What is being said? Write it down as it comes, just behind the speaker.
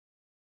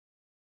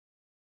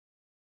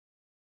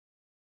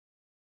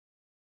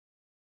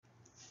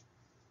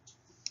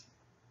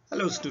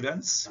Hello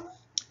students.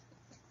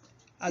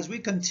 As we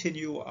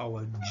continue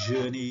our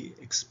journey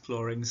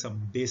exploring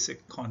some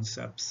basic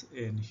concepts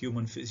in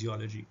human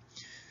physiology,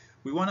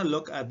 we want to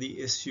look at the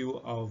issue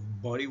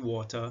of body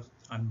water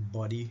and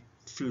body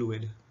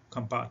fluid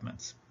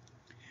compartments.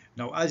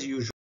 Now, as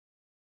usual,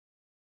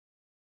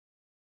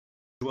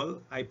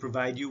 I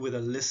provide you with a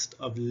list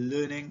of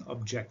learning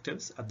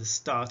objectives at the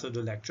start of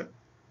the lecture.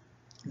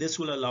 This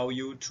will allow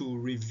you to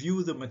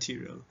review the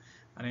material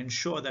and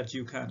ensure that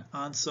you can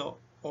answer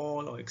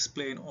all or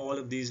explain all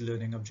of these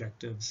learning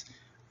objectives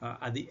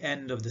at the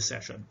end of the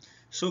session.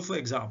 So for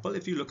example,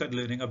 if you look at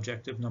learning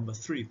objective number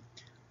 3,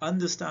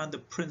 understand the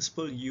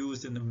principle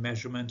used in the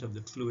measurement of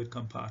the fluid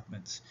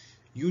compartments.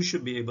 You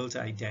should be able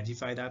to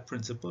identify that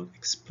principle,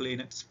 explain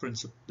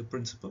the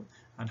principle,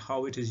 and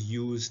how it is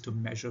used to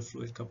measure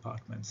fluid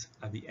compartments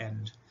at the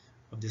end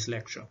of this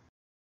lecture.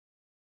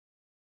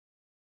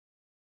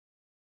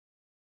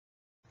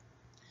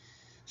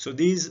 So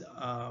these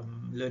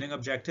learning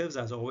objectives,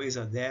 as always,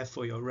 are there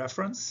for your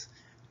reference,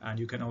 and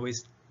you can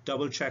always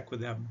double check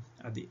with them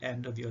at the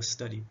end of your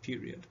study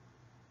period.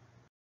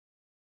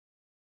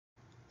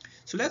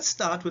 So let's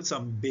start with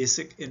some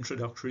basic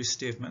introductory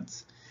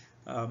statements.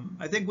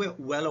 I think we're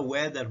well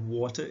aware that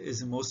water is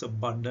the most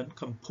abundant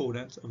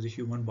component of the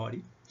human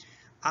body.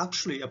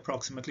 Actually,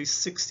 approximately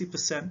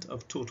 60%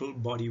 of total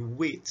body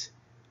weight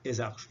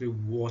is actually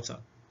water.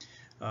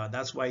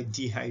 That's why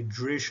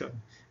dehydration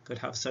could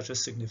have such a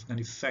significant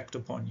effect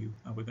upon you,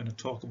 and we're going to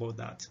talk about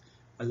that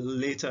a little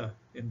later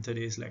in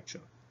today's lecture.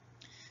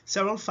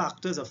 Several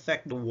factors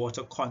affect the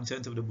water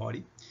content of the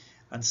body,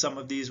 and some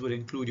of these would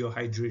include your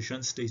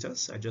hydration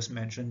status. I just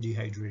mentioned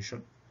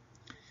dehydration.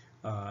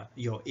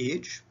 Your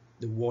age.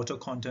 The water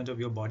content of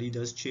your body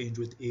does change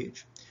with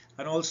age,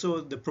 and also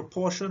the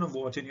proportion of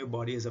water in your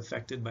body is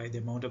affected by the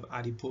amount of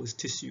adipose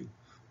tissue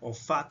or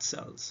fat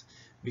cells,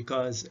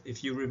 because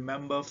if you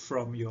remember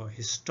from your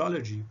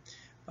histology,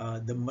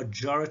 the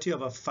majority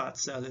of a fat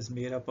cell is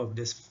made up of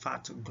this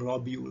fat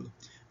globule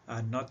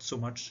and not so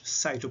much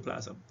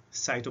cytoplasm.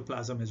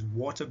 Cytoplasm is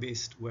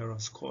water-based,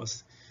 whereas of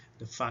course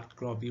the fat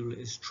globule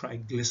is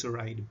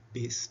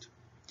triglyceride-based.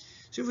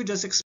 So if we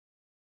just explore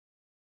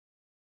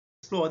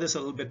this a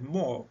little bit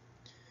more,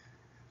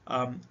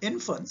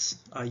 infants,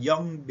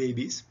 young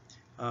babies,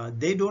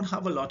 they don't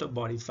have a lot of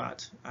body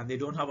fat and they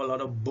don't have a lot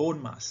of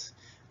bone mass,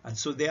 and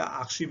so they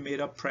are actually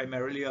made up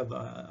primarily of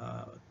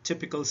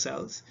typical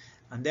cells,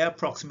 and they're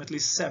approximately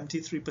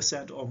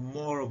 73% or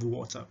more of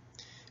water.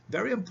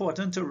 Very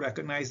important to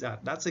recognize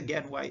that. That's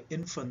again why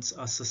infants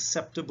are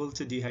susceptible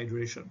to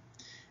dehydration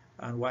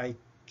and why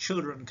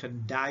children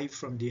can die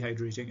from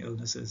dehydrating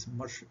illnesses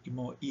much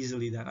more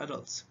easily than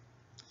adults.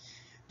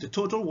 The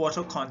total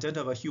water content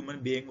of a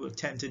human being will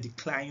tend to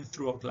decline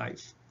throughout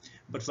life,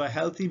 but for a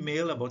healthy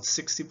male, about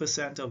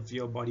 60% of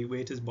your body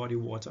weight is body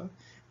water,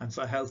 and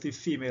for a healthy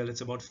female,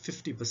 it's about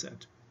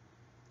 50%.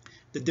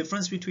 The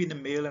difference between the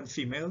male and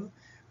female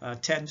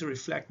tend to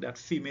reflect that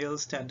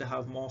females tend to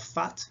have more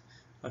fat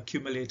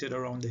accumulated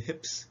around the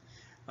hips,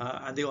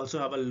 and they also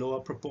have a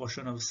lower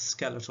proportion of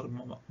skeletal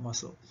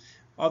muscle.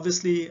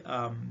 Obviously,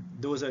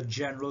 those are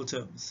general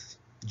terms.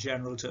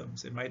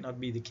 It might not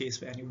be the case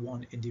for any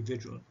one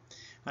individual.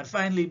 And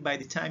finally, by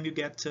the time you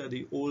get to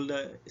the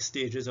older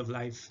stages of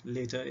life,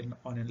 later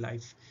on in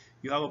life,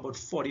 you have about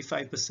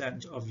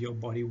 45% of your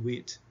body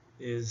weight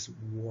is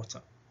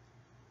water.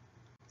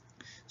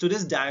 So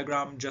this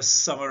diagram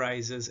just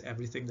summarizes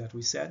everything that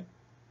we said,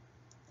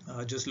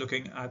 just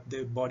looking at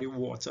the body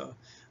water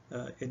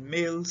in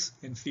males,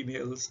 in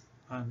females,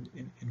 and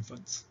in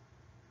infants.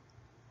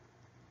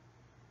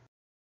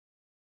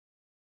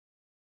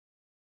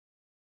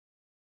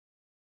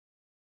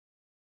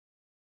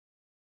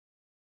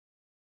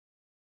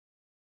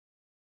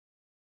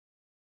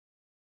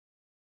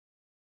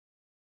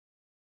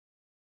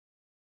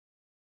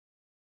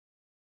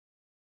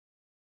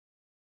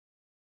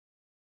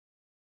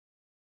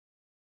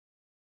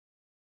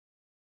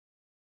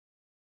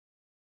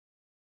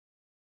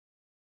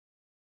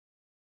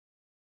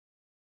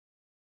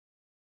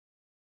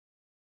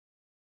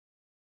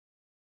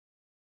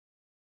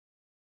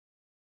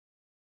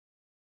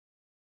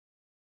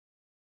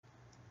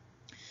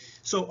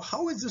 So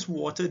how is this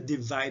water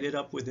divided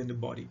up within the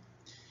body?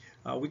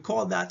 We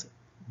call that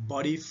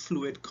body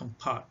fluid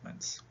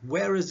compartments.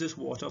 Where is this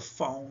water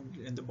found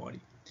in the body?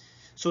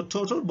 So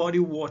total body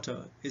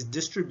water is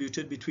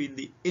distributed between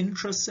the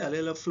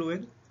intracellular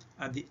fluid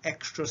and the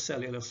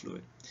extracellular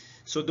fluid.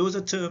 So those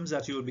are terms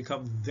that you will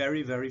become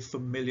very, very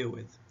familiar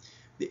with.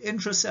 The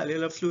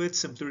intracellular fluid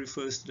simply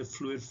refers to the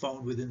fluid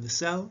found within the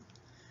cell,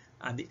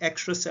 and the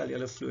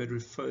extracellular fluid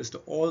refers to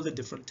all the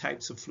different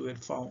types of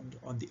fluid found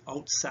on the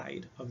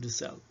outside of the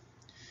cell.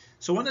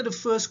 So one of the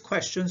first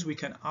questions we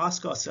can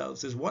ask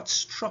ourselves is, what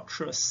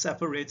structure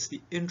separates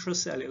the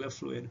intracellular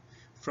fluid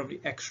from the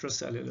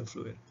extracellular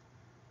fluid?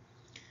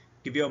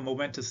 Give you a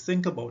moment to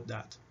think about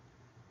that.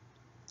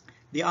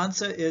 The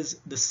answer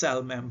is the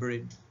cell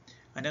membrane.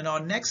 And in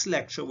our next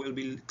lecture, we'll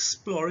be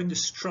exploring the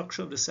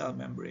structure of the cell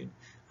membrane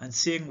and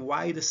seeing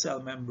why the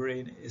cell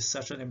membrane is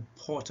such an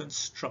important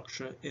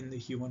structure in the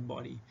human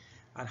body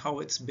and how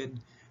it's been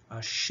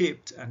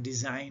shaped and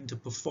designed to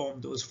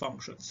perform those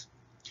functions.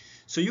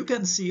 So you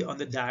can see on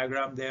the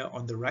diagram there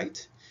on the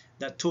right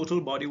that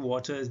total body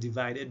water is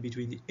divided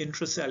between the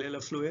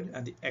intracellular fluid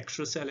and the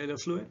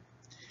extracellular fluid,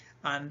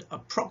 and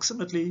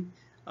approximately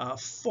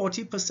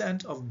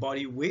 40% of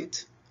body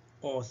weight,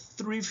 or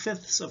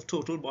 3/5 of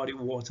total body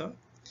water,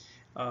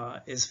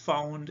 is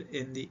found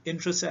in the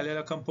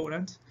intracellular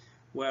component,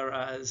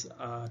 whereas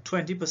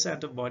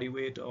 20% of body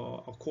weight,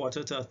 or a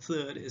quarter to a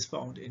third, is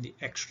found in the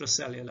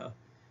extracellular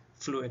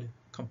fluid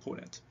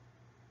component.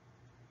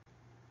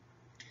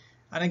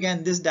 And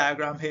again, this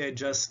diagram here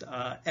just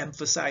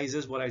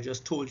emphasizes what I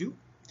just told you,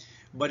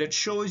 but it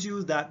shows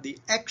you that the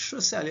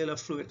extracellular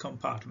fluid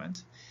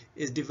compartment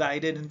is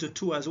divided into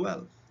two as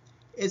well.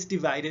 It's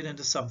divided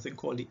into something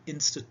called the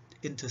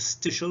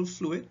interstitial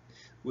fluid,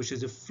 which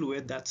is a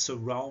fluid that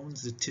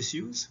surrounds the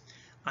tissues,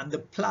 and the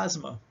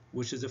plasma,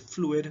 which is a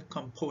fluid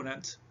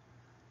component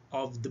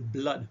of the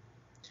blood.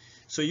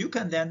 So you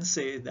can then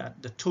say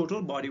that the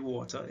total body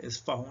water is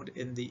found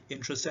in the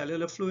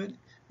intracellular fluid,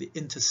 the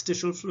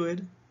interstitial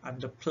fluid, and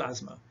the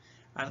plasma.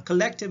 And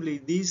collectively,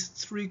 these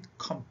three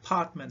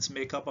compartments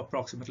make up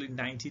approximately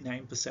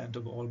 99%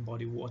 of all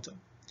body water.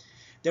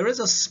 There is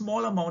a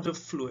small amount of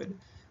fluid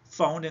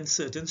found in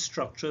certain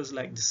structures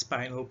like the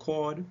spinal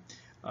cord,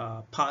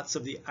 parts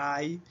of the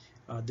eye,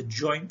 the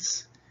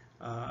joints.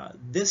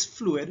 This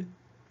fluid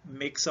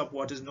makes up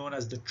what is known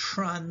as the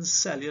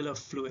transcellular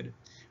fluid,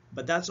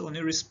 but that's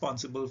only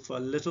responsible for a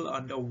little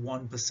under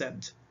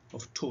 1%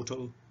 of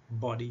total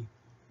body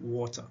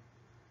water.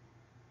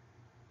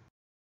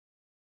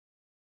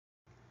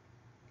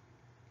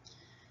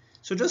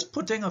 So just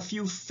putting a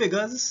few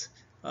figures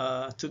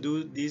to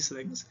do these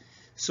things.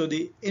 So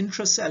the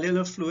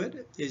intracellular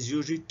fluid is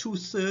usually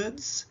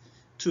 2/3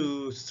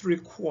 to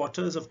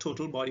 3/4 of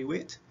total body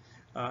weight.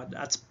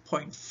 That's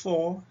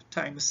 0.4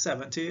 times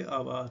 70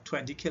 of a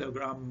 20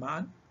 kilogram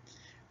man.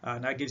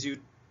 And that gives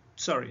you,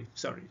 sorry,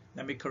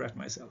 let me correct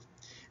myself.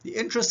 The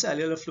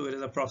intracellular fluid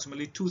is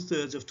approximately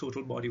 2/3 of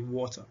total body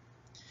water.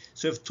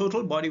 So if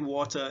total body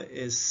water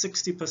is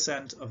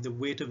 60% of the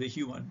weight of the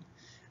human,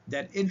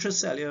 then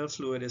intracellular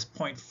fluid is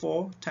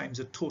 0.4 times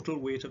the total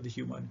weight of the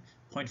human.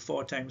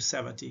 0.4 times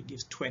 70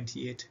 gives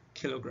 28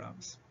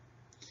 kilograms.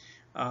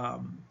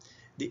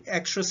 The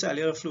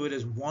extracellular fluid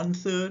is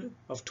 1/3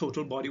 of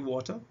total body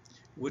water,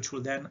 which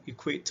will then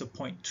equate to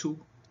 0.2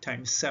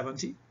 times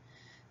 70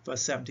 for a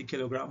 70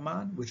 kilogram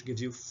man, which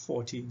gives you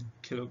 14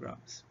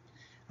 kilograms.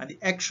 And the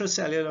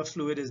extracellular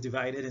fluid is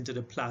divided into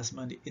the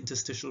plasma and the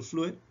interstitial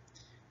fluid.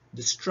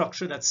 The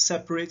structure that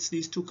separates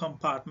these two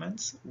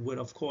compartments would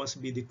of course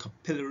be the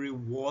capillary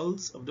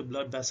walls of the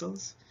blood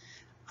vessels.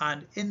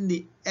 And in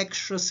the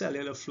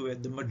extracellular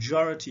fluid, the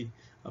majority,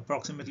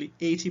 approximately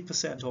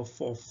 80% or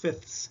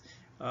 4/5,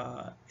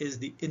 is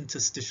the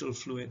interstitial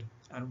fluid,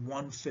 and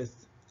 1/5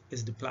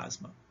 is the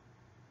plasma.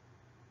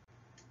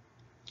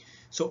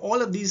 So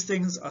all of these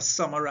things are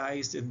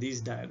summarized in these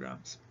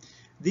diagrams.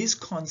 These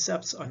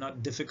concepts are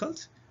not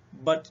difficult,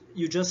 but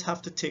you just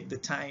have to take the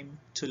time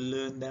to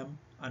learn them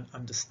and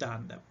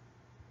understand them.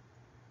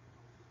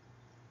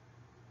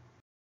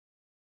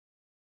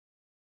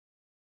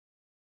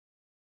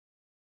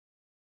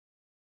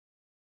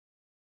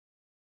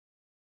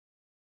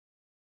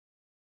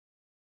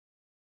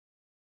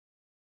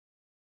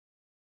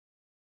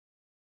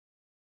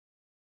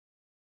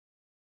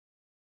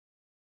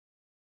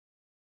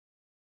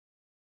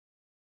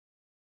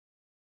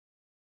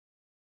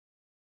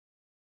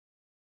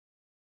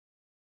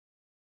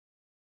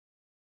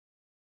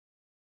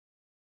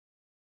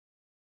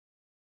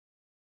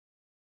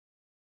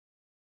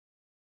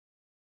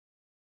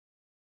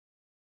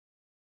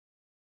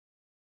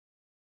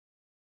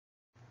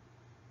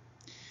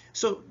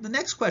 So the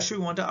next question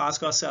we want to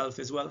ask ourselves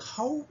is, well,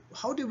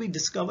 how did we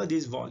discover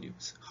these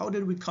volumes? How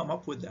did we come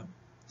up with them?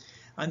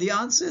 And the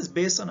answer is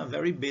based on a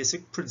very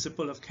basic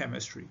principle of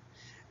chemistry,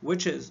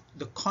 which is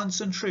the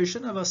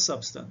concentration of a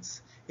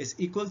substance is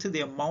equal to the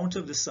amount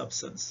of the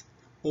substance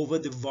over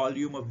the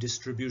volume of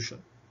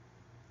distribution.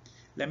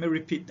 Let me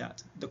repeat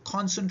that. The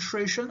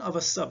concentration of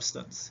a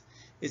substance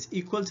is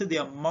equal to the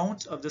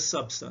amount of the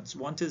substance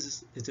once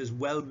it is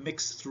well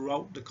mixed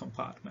throughout the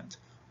compartment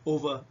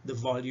over the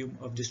volume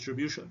of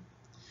distribution.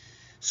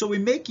 So we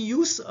make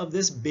use of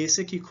this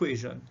basic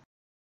equation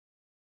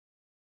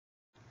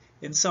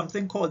in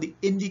something called the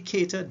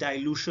indicator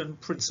dilution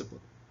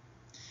principle.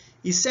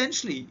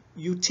 Essentially,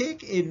 you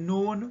take a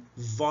known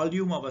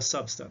volume of a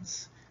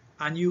substance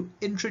and you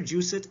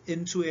introduce it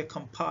into a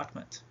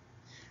compartment,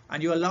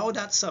 and you allow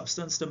that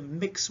substance to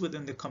mix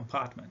within the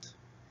compartment.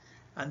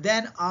 And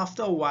then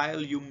after a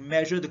while, you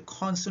measure the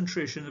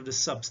concentration of the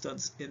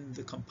substance in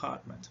the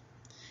compartment.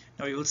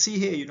 Now you'll see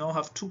here you now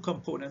have two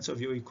components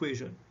of your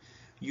equation.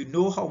 You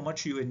know how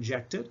much you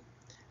injected,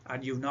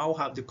 and you now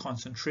have the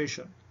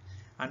concentration.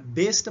 And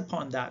based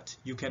upon that,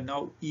 you can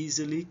now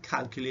easily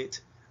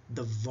calculate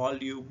the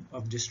volume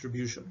of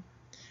distribution.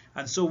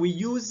 And so we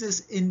use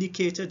this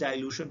indicator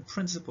dilution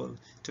principle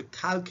to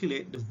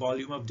calculate the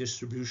volume of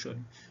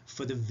distribution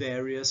for the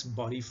various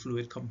body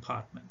fluid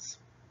compartments.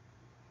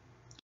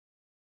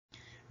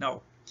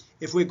 Now,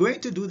 if we're going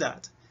to do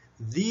that,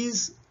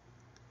 these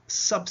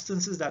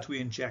substances that we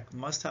inject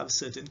must have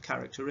certain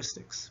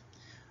characteristics.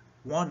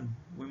 One,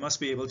 we must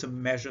be able to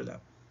measure them.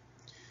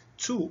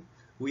 Two,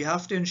 we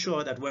have to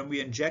ensure that when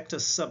we inject a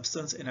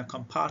substance in a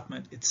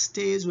compartment, it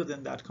stays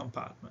within that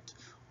compartment,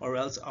 or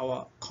else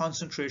our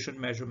concentration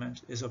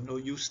measurement is of no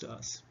use to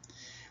us.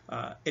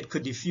 It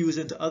could diffuse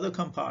into other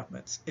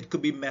compartments. It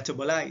could be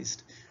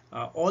metabolized.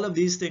 All of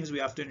these things we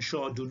have to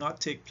ensure do not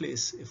take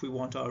place if we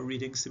want our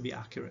readings to be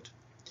accurate.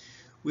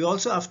 We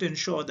also have to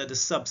ensure that the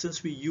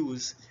substance we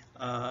use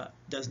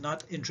does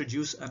not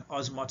introduce an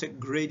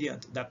osmotic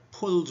gradient that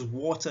pulls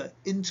water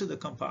into the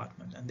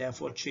compartment and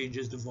therefore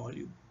changes the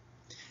volume.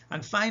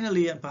 And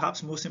finally, and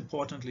perhaps most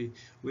importantly,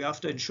 we have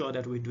to ensure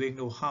that we're doing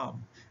no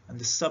harm and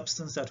the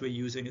substance that we're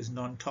using is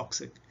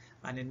non-toxic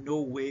and in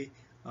no way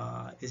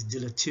is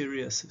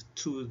deleterious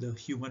to the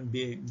human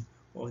being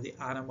or the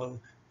animal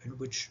in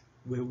which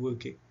we're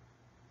working.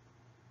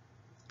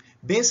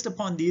 Based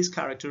upon these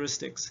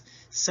characteristics,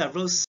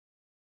 several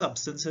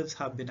substances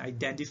have been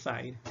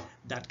identified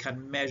that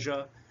can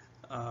measure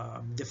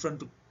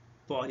different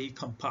body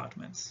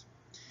compartments.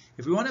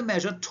 If we want to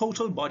measure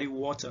total body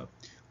water,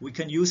 we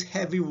can use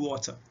heavy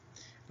water,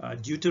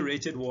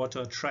 deuterated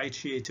water,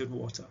 tritiated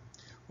water,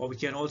 or we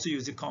can also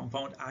use the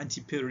compound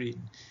antipyrine.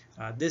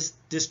 This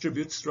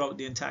distributes throughout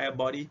the entire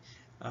body,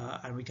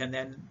 and we can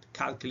then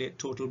calculate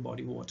total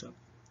body water.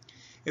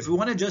 If we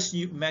want to just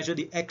measure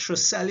the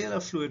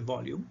extracellular fluid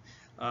volume,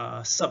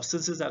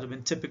 substances that have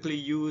been typically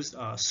used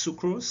are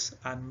sucrose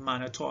and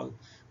mannitol,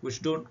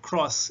 which don't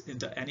cross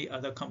into any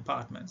other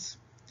compartments.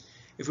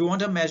 If we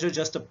want to measure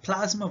just the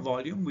plasma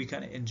volume, we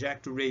can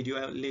inject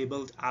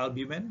radio-labeled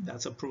albumin,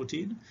 that's a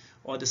protein,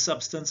 or the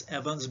substance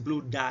Evans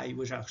blue dye,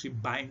 which actually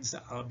binds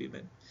the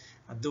albumin.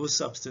 And those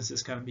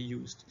substances can be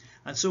used.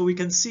 And so we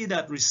can see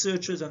that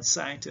researchers and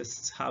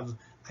scientists have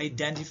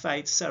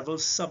identified several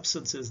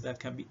substances that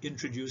can be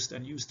introduced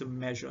and used to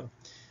measure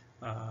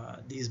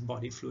these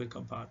body fluid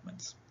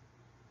compartments.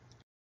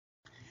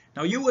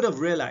 Now you would have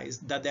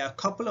realized that there are a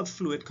couple of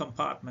fluid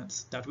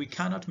compartments that we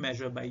cannot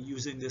measure by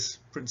using this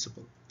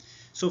principle.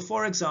 So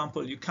for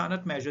example, you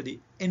cannot measure the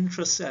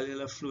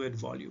intracellular fluid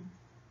volume,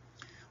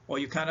 or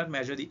you cannot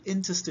measure the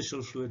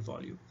interstitial fluid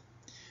volume.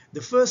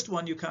 The first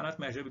one you cannot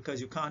measure because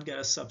you can't get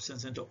a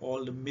substance into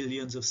all the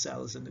millions of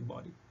cells in the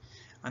body.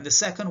 And the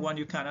second one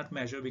you cannot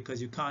measure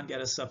because you can't get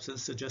a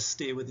substance to just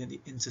stay within the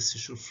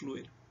interstitial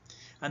fluid.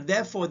 And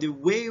therefore the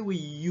way we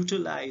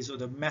utilize, or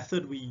the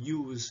method we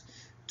use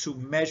to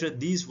measure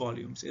these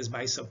volumes, is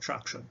by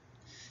subtraction.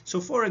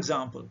 So for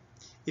example,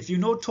 if you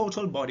know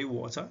total body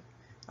water,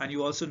 and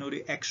you also know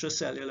the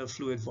extracellular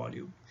fluid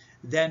volume,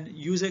 then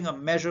using a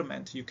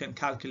measurement you can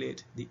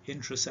calculate the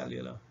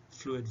intracellular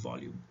fluid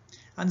volume.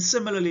 And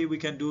similarly, we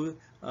can do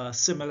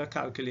similar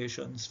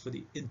calculations for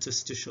the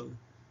interstitial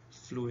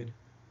fluid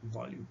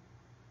volume.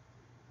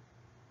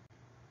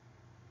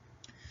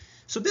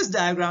 So this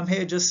diagram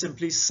here just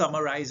simply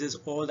summarizes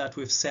all that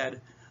we've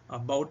said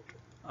about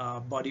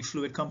body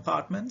fluid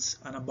compartments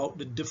and about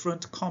the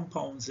different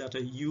compounds that are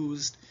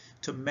used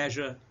to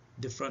measure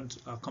different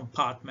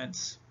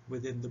compartments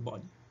within the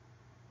body.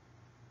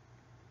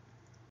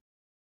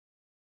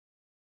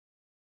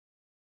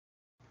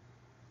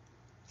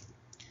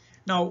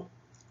 Now,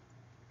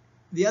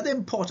 the other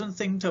important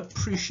thing to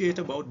appreciate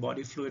about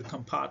body fluid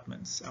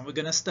compartments, and we're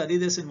going to study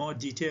this in more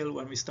detail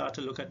when we start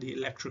to look at the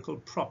electrical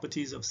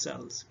properties of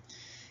cells,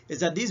 is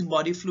that these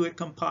body fluid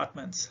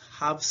compartments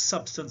have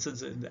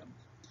substances in them.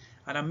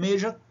 And a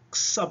major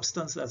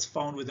substance that's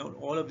found within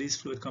all of these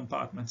fluid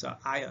compartments are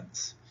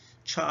ions,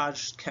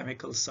 charged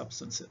chemical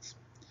substances.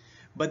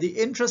 But the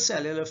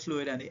intracellular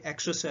fluid and the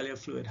extracellular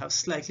fluid have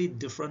slightly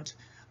different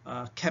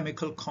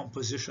chemical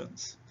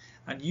compositions.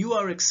 And you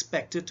are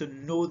expected to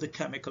know the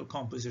chemical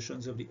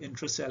compositions of the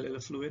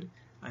intracellular fluid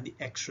and the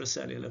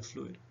extracellular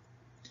fluid.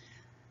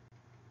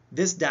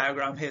 This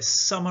diagram here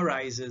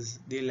summarizes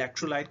the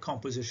electrolyte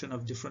composition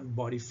of different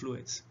body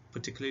fluids,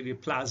 particularly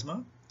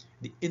plasma,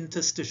 the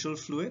interstitial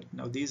fluid.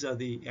 Now these are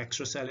the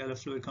extracellular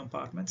fluid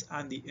compartments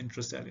and the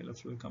intracellular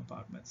fluid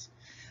compartments.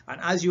 And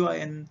as you are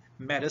in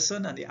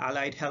medicine and the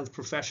allied health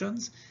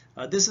professions,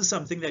 this is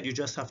something that you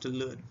just have to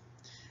learn.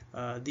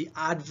 The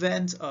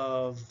advent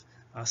of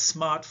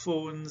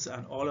smartphones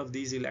and all of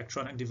these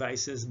electronic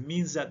devices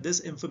means that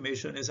this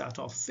information is at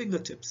our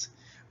fingertips.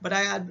 But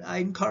I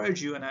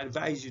encourage you and I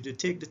advise you to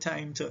take the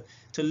time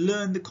to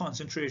learn the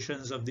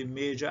concentrations of the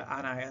major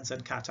anions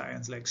and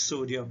cations like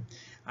sodium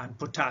and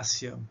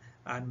potassium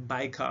and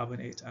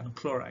bicarbonate and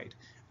chloride,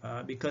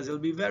 because it'll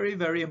be very,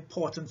 very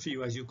important for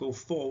you as you go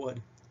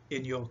forward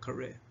in your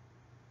career.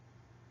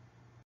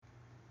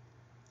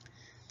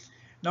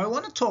 Now I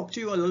want to talk to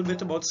you a little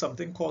bit about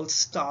something called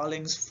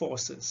Starling's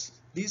forces.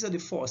 These are the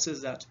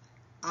forces that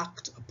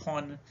act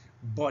upon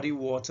body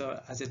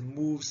water as it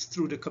moves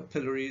through the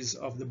capillaries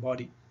of the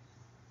body.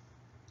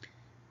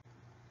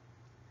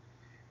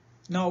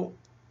 Now,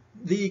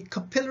 the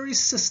capillary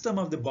system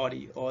of the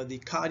body, or the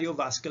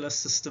cardiovascular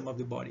system of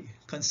the body,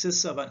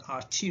 consists of an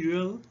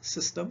arterial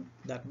system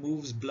that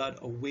moves blood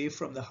away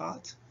from the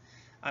heart,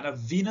 and a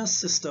venous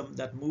system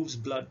that moves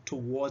blood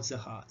towards the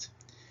heart.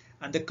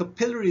 And the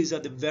capillaries are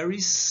the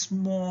very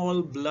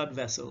small blood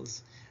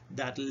vessels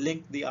that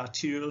link the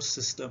arterial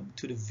system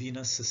to the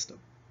venous system.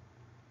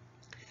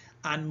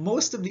 And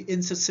most of the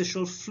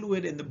interstitial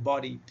fluid in the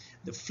body,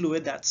 the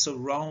fluid that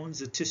surrounds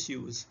the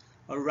tissues,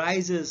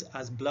 arises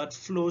as blood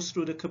flows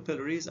through the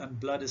capillaries and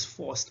blood is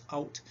forced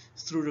out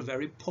through the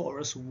very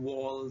porous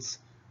walls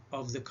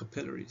of the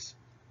capillaries.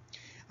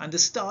 And the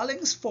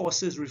Starling's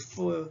forces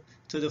refer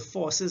to the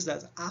forces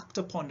that act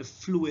upon the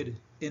fluid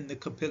in the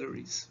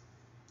capillaries.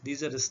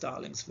 These are the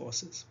Starling's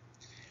forces.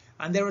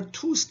 And there are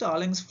two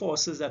Starling's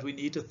forces that we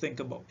need to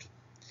think about.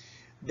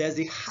 There's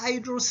the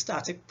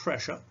hydrostatic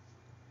pressure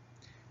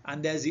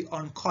and there's the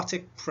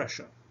oncotic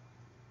pressure.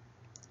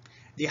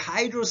 The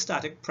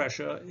hydrostatic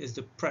pressure is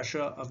the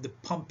pressure of the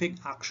pumping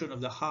action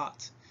of the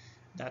heart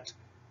that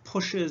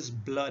pushes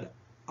blood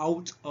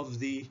out of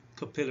the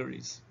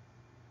capillaries.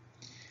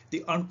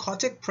 The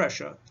oncotic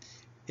pressure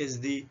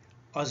is the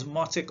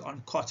osmotic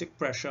oncotic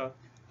pressure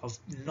of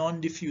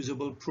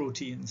non-diffusible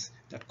proteins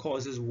that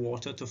causes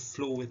water to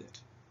flow with it.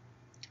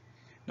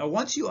 Now,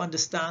 once you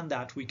understand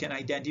that, we can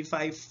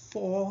identify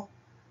four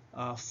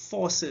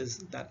forces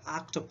that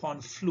act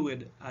upon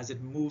fluid as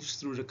it moves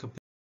through the capillaries.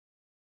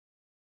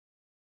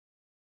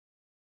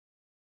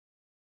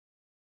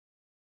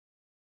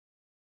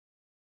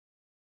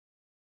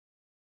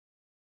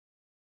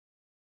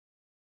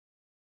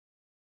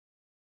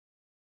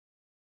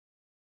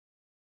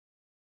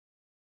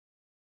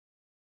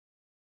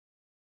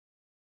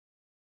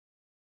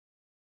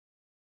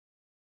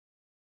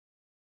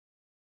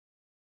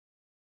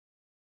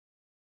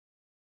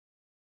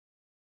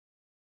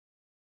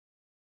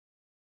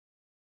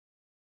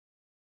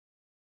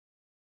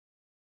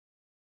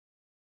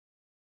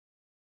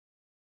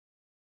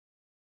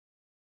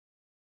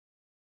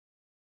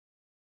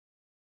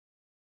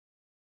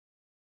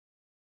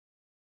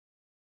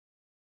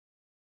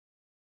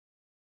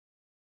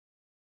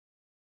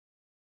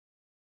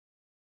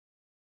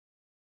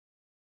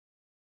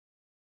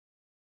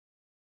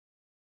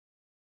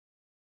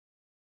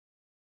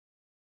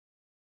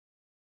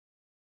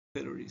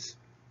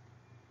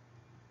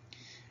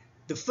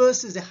 The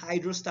first is the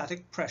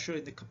hydrostatic pressure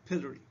in the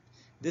capillary.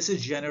 This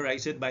is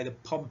generated by the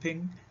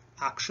pumping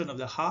action of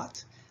the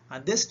heart,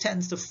 and this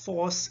tends to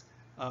force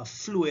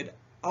fluid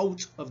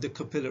out of the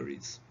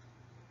capillaries.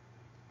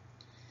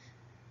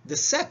 The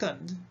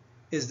second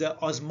is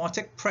the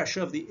osmotic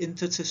pressure of the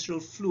interstitial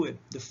fluid.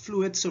 The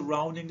fluid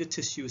surrounding the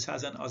tissues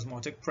has an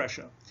osmotic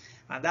pressure,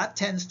 and that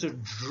tends to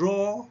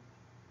draw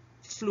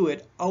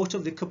fluid out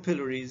of the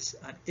capillaries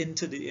and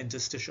into the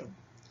interstitium.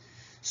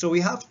 So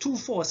we have two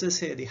forces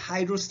here, the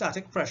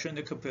hydrostatic pressure in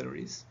the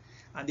capillaries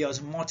and the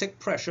osmotic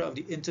pressure of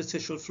the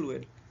interstitial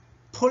fluid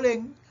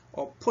pulling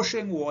or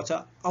pushing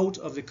water out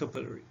of the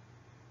capillary.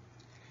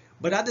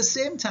 But at the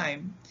same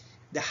time,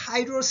 the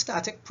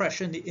hydrostatic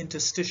pressure in the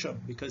interstitium,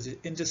 because the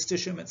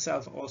interstitium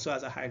itself also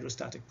has a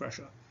hydrostatic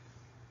pressure,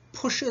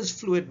 pushes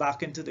fluid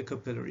back into the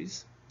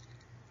capillaries,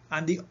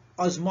 and the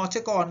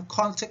osmotic or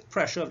oncotic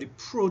pressure of the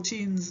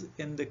proteins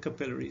in the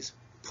capillaries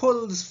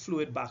pulls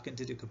fluid back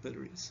into the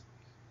capillaries.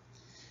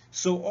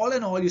 So all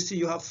in all, you see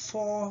you have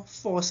four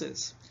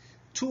forces.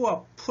 Two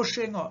are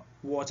pushing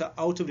water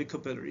out of the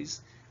capillaries,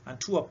 and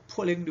two are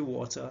pulling the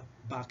water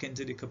back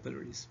into the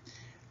capillaries.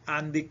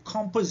 And the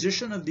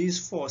composition of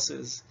these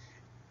forces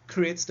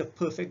creates the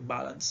perfect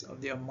balance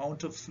of the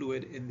amount of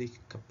fluid in the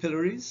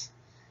capillaries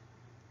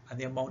and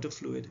the amount of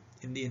fluid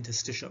in the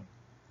interstitium.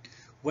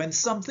 When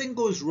something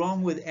goes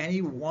wrong with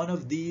any one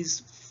of these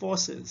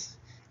forces,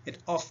 it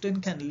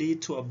often can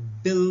lead to a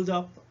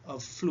buildup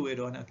of fluid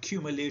or an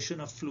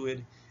accumulation of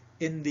fluid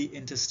in the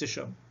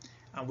interstitium,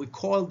 and we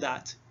call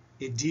that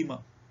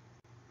edema.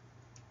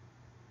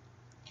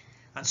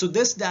 And so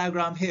this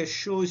diagram here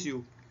shows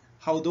you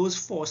how those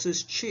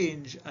forces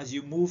change as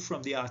you move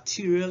from the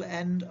arterial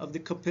end of the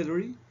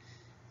capillary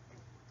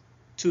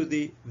to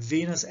the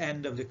venous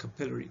end of the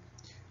capillary.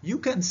 You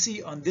can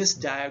see on this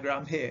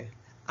diagram here,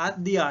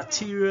 at the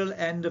arterial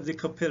end of the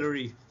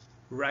capillary,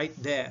 right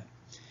there,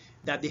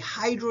 that the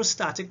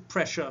hydrostatic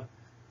pressure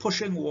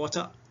pushing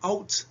water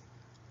out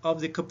of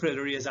the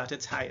capillary is at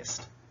its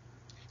highest,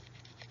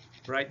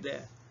 right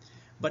there.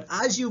 But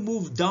as you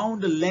move down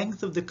the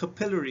length of the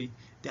capillary,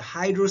 the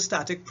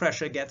hydrostatic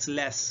pressure gets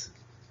less,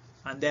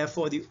 and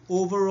therefore the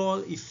overall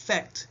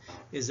effect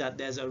is that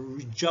there's a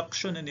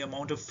reduction in the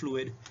amount of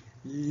fluid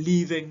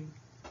leaving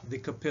the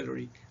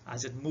capillary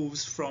as it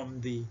moves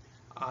from the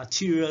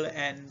arterial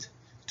end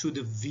to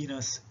the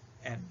venous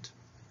end.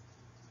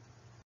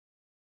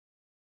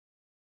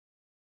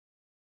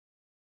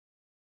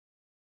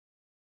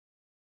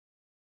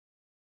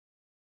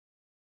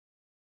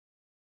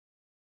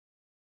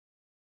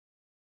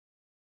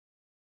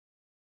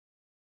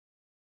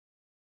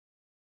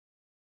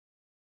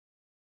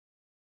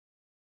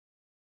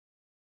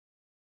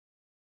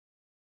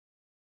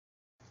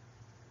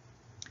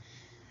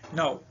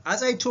 Now,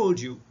 as I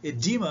told you,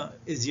 edema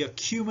is the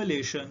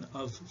accumulation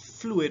of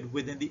fluid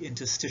within the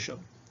interstitium,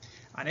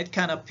 and it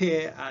can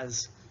appear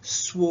as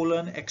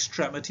swollen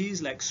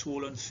extremities like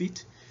swollen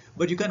feet,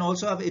 but you can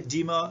also have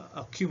edema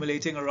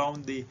accumulating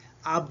around the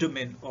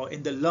abdomen or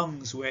in the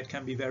lungs, where it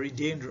can be very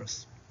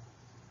dangerous.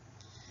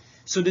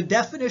 So the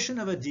definition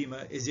of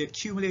edema is the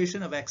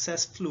accumulation of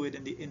excess fluid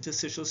in the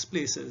interstitial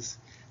spaces,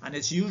 and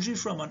it's usually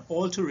from an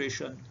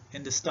alteration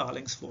in the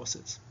Starling's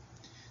forces.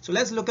 So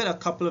let's look at a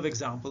couple of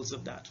examples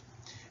of that.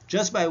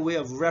 Just by way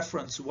of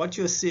reference, what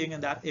you're seeing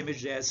in that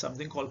image there is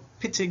something called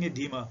pitting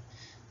edema,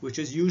 which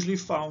is usually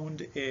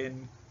found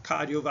in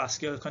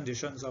cardiovascular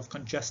conditions of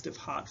congestive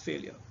heart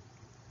failure.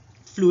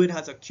 Fluid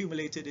has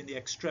accumulated in the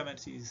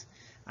extremities,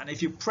 and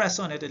if you press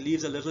on it, it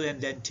leaves a little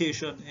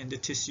indentation in the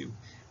tissue.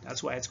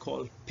 That's why it's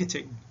called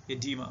pitting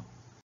edema.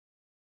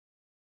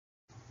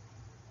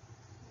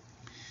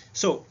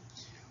 So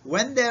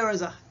when there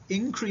is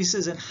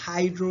increases in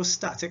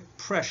hydrostatic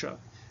pressure,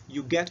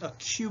 you get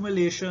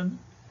accumulation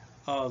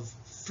of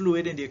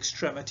fluid in the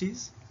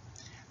extremities,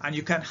 and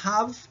you can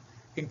have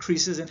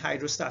increases in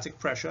hydrostatic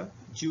pressure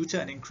due to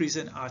an increase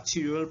in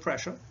arterial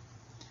pressure.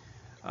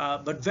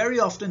 But very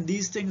often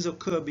these things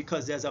occur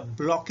because there's a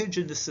blockage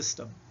in the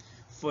system.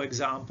 For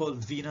example,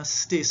 venous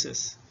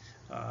stasis.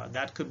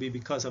 That could be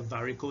because of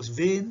varicose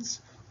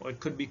veins, or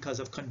it could be because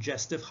of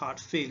congestive heart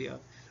failure,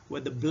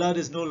 where the blood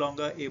is no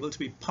longer able to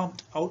be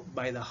pumped out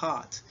by the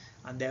heart,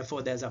 and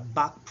therefore there's a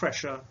back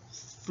pressure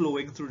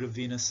flowing through the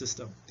venous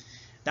system.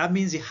 That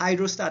means the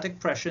hydrostatic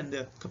pressure in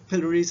the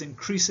capillaries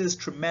increases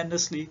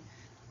tremendously,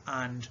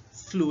 and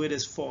fluid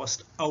is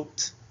forced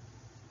out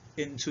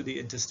into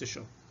the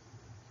interstitium.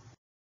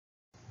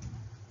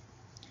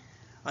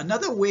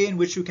 Another way in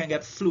which you can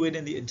get fluid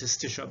in the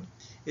interstitium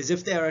is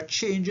if there are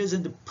changes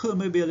in the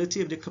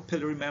permeability of the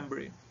capillary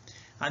membrane.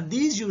 And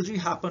these usually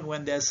happen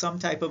when there's some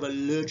type of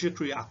allergic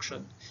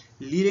reaction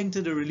leading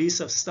to the release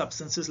of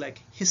substances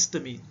like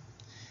histamine.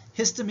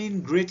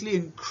 Histamine greatly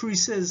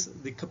increases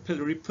the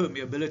capillary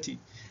permeability.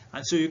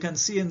 And so you can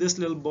see in this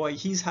little boy,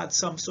 he's had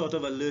some sort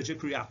of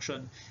allergic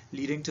reaction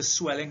leading to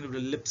swelling of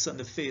the lips and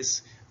the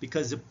face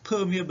because the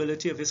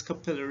permeability of his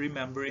capillary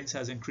membranes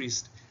has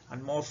increased,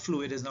 and more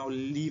fluid is now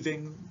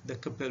leaving the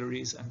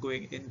capillaries and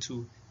going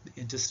into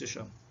the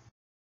interstitium.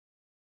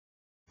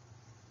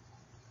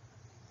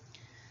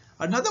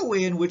 Another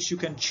way in which you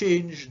can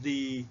change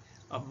the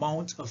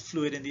amount of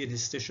fluid in the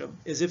interstitium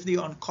is if the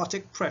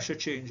oncotic pressure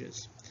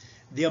changes.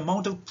 The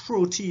amount of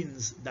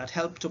proteins that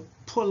help to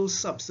pull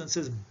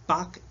substances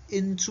back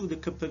into the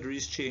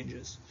capillaries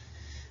changes.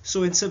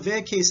 So in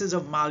severe cases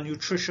of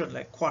malnutrition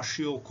like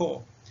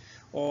kwashiorkor,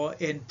 or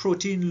in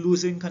protein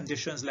losing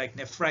conditions like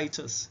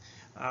nephritis,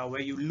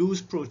 where you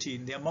lose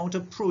protein, the amount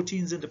of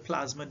proteins in the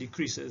plasma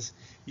decreases.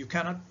 You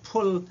cannot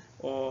pull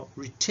or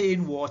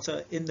retain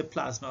water in the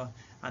plasma,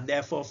 and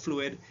therefore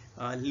fluid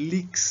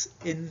leaks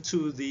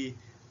into the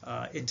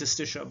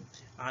interstitium,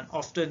 and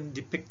often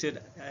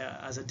depicted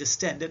as a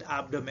distended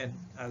abdomen,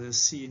 as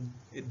is seen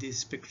in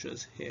these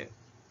pictures here.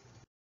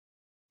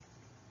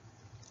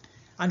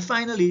 And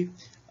finally,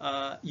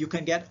 you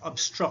can get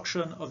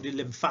obstruction of the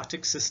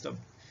lymphatic system,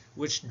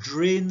 which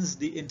drains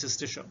the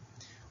interstitium.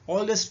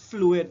 All this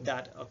fluid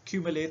that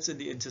accumulates in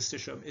the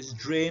interstitium is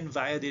drained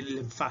via the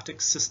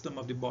lymphatic system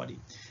of the body.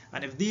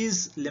 And if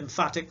these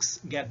lymphatics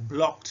get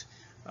blocked,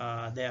 there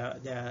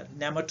are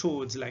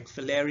nematodes like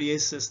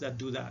filariasis that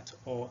do that,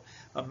 or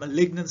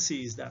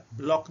malignancies that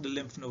block the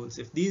lymph nodes.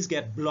 If these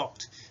get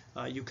blocked,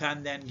 you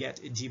can then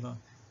get edema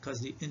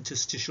because the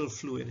interstitial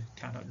fluid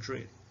cannot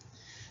drain.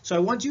 So I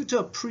want you to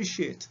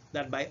appreciate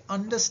that by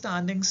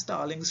understanding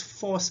Starling's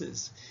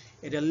forces,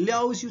 it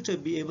allows you to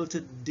be able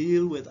to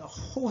deal with a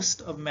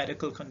host of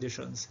medical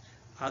conditions,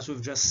 as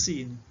we've just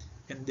seen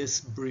in this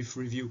brief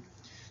review.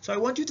 So I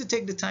want you to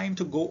take the time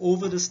to go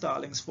over the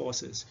Starling's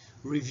forces,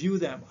 review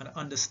them and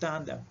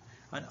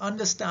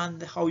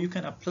understand how you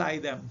can apply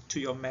them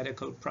to your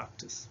medical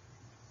practice.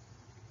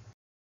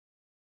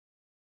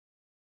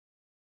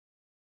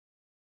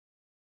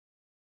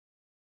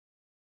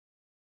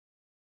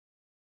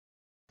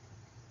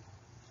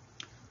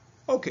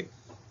 Okay,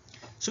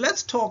 so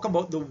let's talk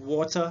about the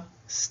water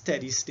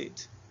steady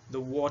state, the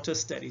water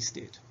steady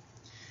state.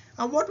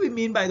 And what we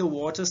mean by the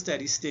water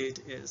steady state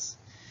is,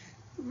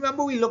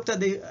 remember we looked at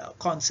the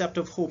concept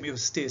of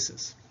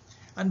homeostasis,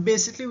 and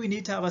basically we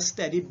need to have a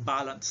steady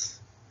balance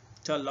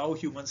to allow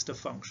humans to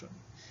function.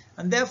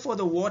 And therefore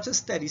the water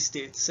steady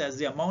state says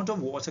the amount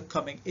of water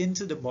coming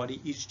into the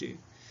body each day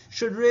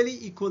should really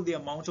equal the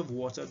amount of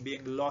water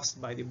being lost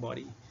by the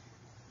body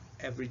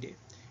every day.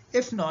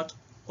 If not,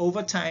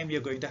 over time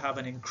you're going to have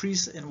an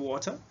increase in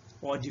water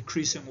or a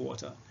decrease in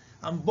water,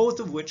 and both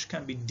of which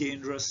can be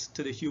dangerous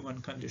to the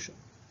human condition.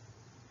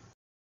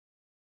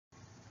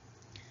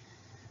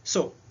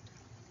 So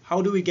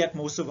how do we get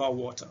most of our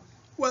water?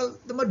 Well,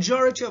 the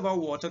majority of our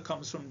water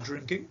comes from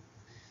drinking.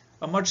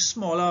 A much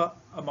smaller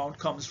amount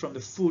comes from the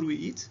food we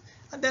eat,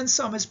 and then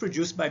some is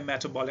produced by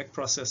metabolic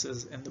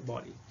processes in the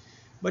body.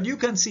 But you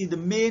can see the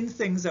main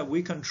things that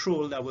we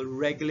control that will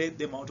regulate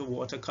the amount of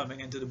water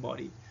coming into the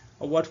body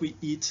or what we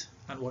eat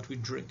and what we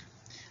drink.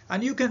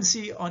 And you can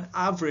see on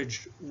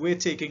average, we're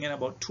taking in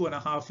about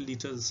 2.5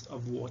 liters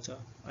of water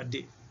a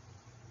day.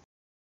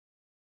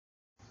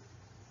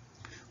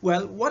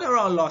 Well, what are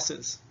our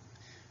losses?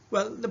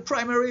 Well, the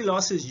primary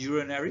loss is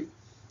urinary,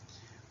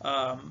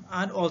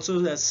 and also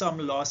there's some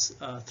loss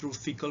through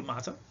fecal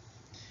matter.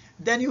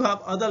 Then you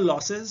have other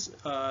losses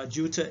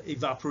due to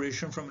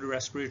evaporation from the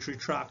respiratory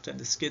tract and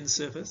the skin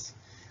surface.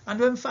 And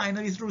then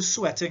finally through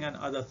sweating and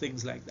other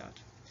things like that.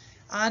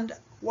 And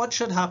what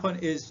should happen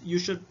is you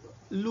should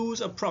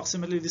lose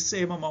approximately the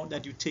same amount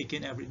that you take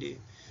in every day.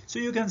 So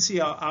you can see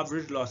our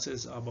average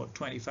losses are about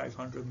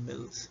 2,500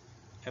 mils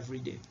every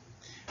day.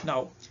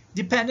 Now,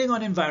 depending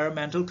on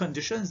environmental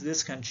conditions,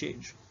 this can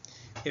change.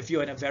 If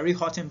you're in a very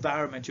hot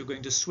environment, you're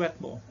going to sweat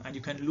more and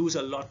you can lose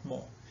a lot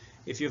more.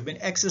 If you've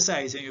been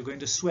exercising, you're going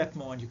to sweat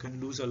more and you can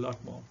lose a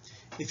lot more.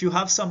 If you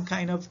have some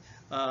kind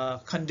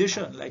of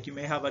condition, like you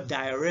may have a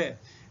diarrhea,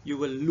 you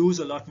will lose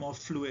a lot more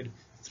fluid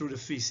through the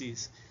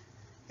feces.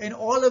 In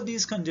all of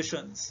these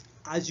conditions,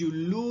 as you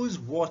lose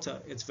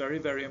water, it's very,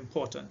 very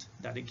important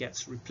that it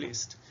gets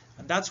replaced.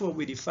 And that's what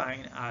we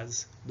define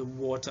as the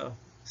water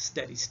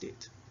steady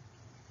state.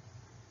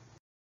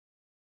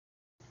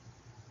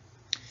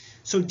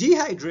 So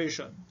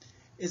dehydration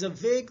is a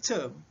vague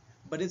term,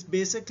 but it's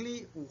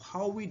basically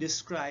how we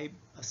describe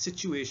a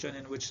situation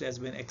in which there's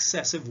been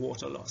excessive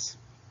water loss.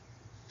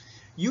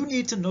 You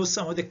need to know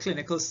some of the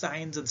clinical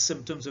signs and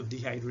symptoms of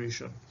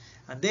dehydration,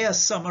 and they are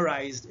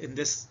summarized in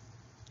this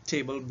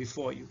table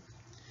before you.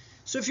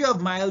 So if you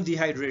have mild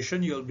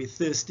dehydration, you'll be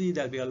thirsty,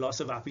 there'll be a loss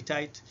of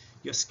appetite,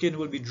 your skin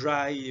will be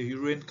dry, your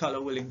urine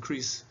color will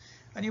increase,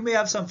 and you may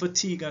have some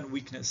fatigue and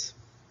weakness.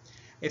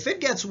 If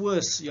it gets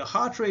worse, your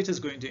heart rate is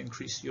going to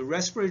increase, your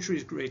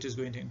respiratory rate is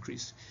going to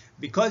increase.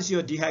 Because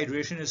your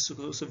dehydration is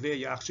so severe,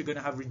 you're actually going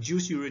to have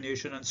reduced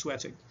urination and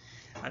sweating.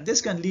 And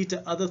this can lead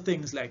to other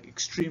things like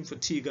extreme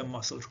fatigue and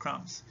muscle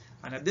cramps.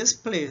 And at this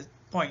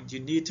point, you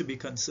need to be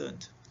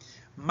concerned.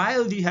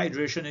 Mild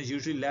dehydration is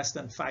usually less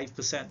than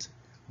 5%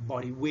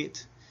 body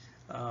weight.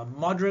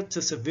 Moderate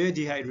to severe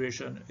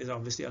dehydration is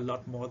obviously a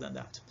lot more than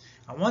that.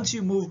 And once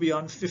you move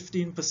beyond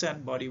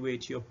 15% body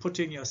weight, you're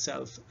putting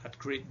yourself at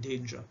great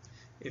danger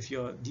if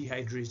you're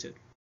dehydrated.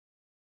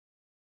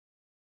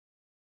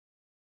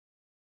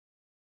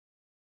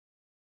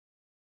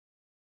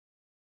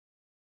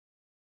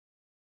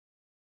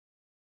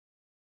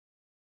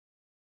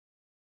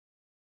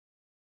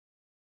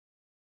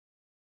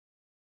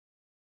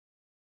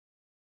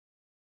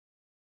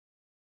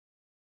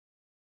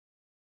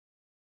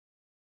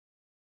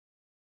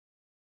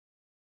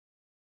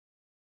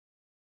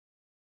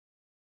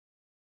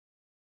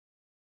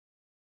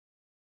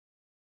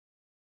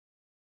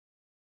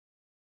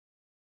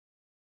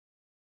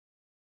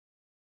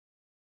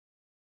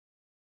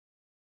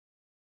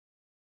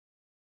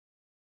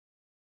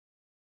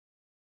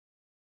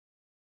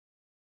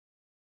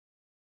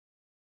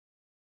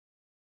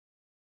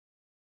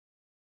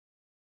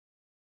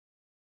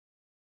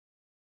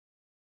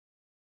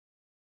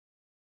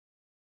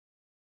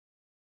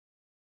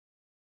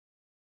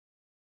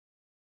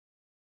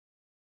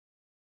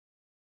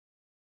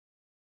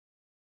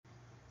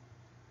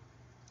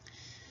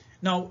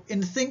 Now,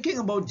 in thinking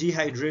about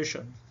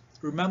dehydration,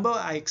 remember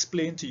I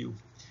explained to you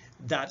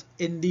that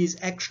in these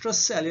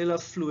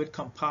extracellular fluid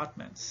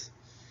compartments,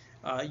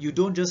 you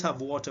don't just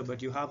have water,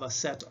 but you have a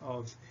set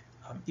of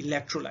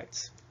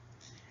electrolytes.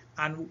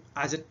 And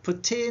as it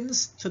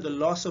pertains to the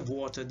loss of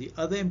water, the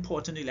other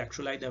important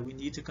electrolyte that we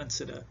need to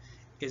consider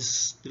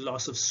is the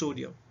loss of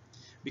sodium,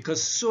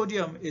 because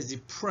sodium is the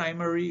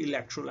primary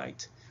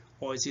electrolyte,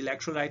 or is the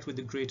electrolyte with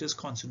the greatest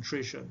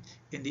concentration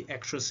in the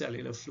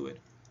extracellular fluid.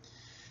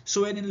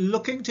 So in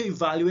looking to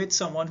evaluate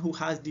someone who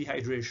has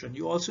dehydration,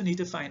 you also need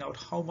to find out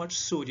how much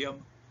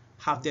sodium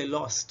have they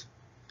lost.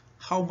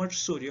 How much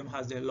sodium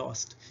has they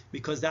lost?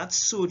 Because that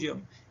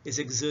sodium is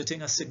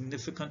exerting a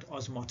significant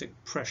osmotic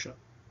pressure.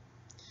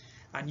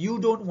 And you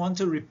don't want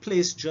to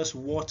replace just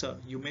water.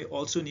 You may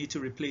also need to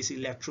replace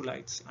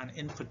electrolytes, and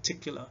in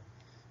particular,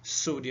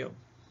 sodium.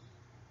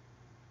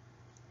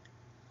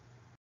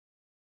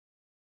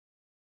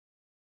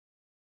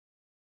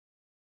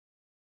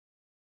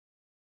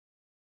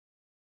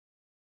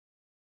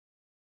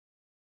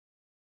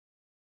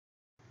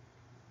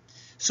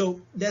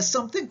 So there's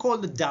something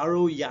called the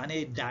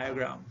Darrow-Yannet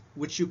diagram,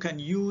 which you can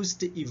use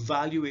to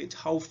evaluate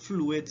how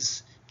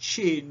fluids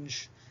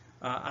change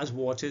as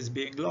water is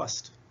being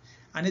lost.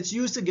 And it's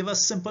used to give a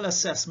simple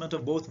assessment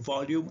of both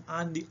volume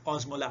and the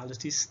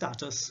osmolality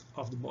status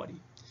of the body.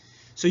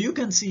 So you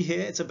can see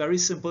here, it's a very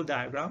simple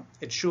diagram.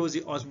 It shows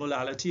the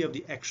osmolality of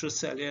the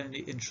extracellular and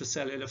the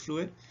intracellular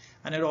fluid,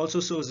 and it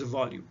also shows the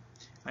volume.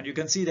 And you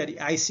can see that the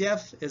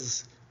ICF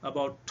is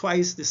about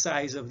twice the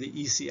size of the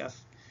ECF.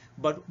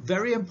 But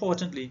very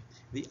importantly,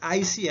 the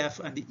ICF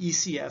and the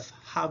ECF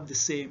have the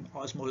same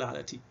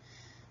osmolality.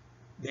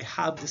 They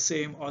have the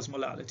same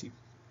osmolality.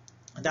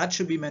 And that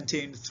should be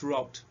maintained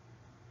throughout.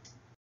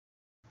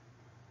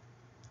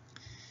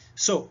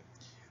 So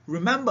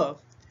remember,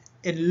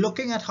 in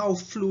looking at how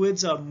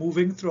fluids are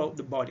moving throughout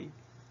the body,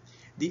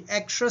 the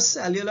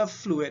extracellular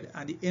fluid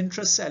and the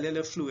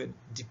intracellular fluid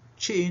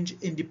change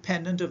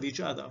independent of each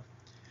other,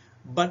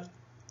 but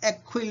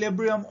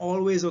equilibrium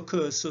always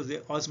occurs, so the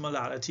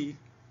osmolality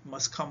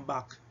must come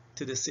back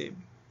to the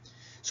same.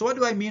 So what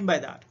do I mean by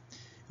that?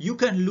 You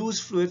can lose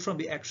fluid from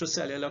the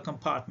extracellular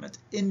compartment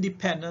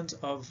independent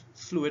of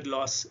fluid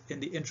loss in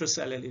the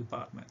intracellular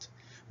compartment.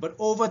 But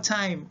over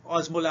time,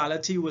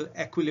 osmolality will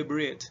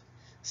equilibrate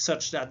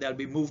such that there'll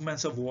be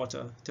movements of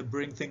water to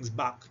bring things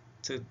back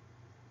to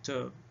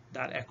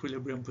that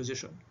equilibrium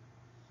position.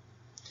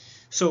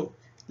 So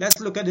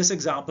let's look at this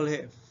example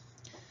here.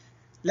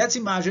 Let's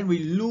imagine we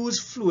lose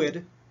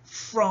fluid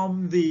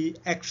from the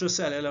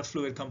extracellular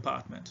fluid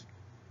compartment,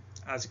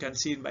 as you can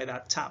see by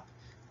that tap,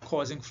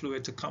 causing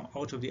fluid to come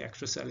out of the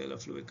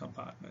extracellular fluid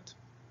compartment.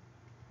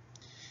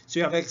 So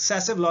you have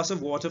excessive loss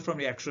of water from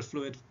the extra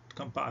fluid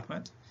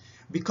compartment.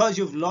 Because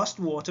you've lost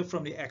water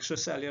from the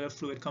extracellular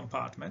fluid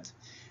compartment,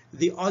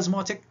 the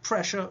osmotic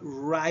pressure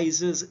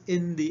rises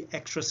in the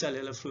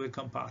extracellular fluid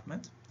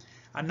compartment.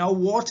 And now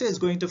water is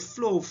going to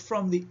flow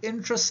from the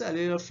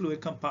intracellular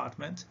fluid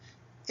compartment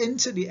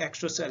into the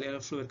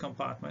extracellular fluid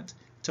compartment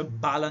to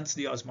balance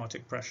the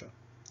osmotic pressure.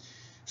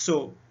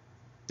 So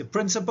the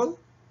principle,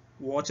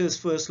 water is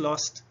first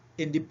lost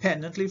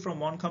independently from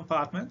one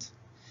compartment,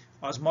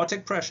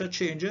 osmotic pressure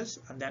changes,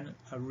 and then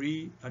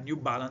a new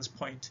balance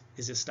point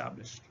is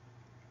established.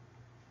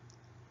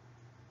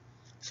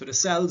 So the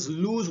cells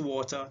lose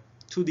water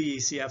to the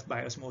ECF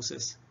by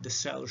osmosis, the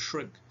cells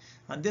shrink.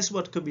 And this is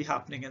what could be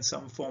happening in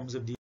some forms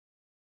of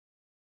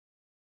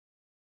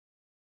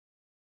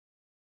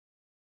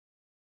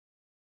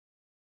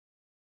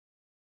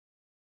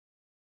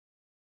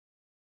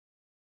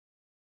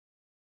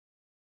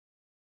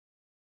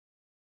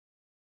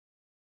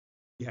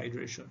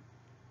dehydration.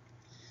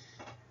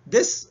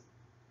 This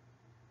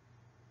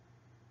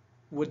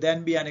would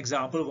then be an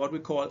example of what we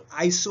call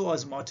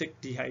isoosmotic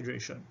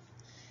dehydration,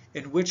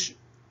 in which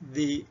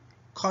the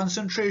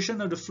concentration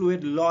of the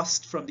fluid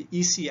lost from the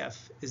ECF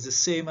is the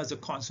same as the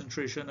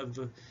concentration of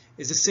the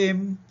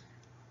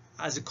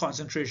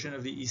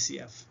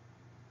ECF.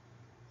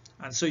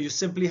 And so you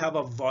simply have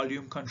a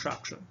volume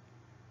contraction.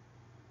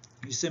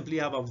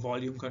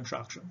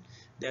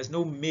 There's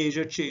no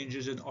major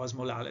changes in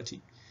osmolality.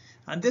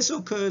 And this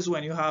occurs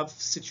when you have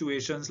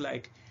situations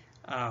like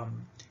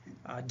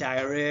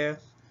diarrhea,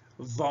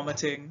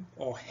 vomiting,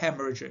 or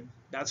hemorrhaging.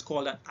 That's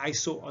called an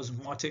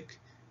isoosmotic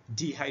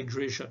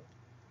dehydration.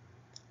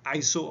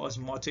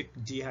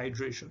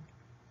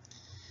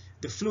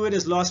 The fluid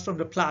is lost from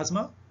the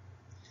plasma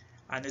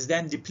and is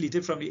then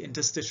depleted from the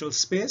interstitial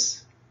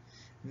space.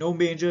 No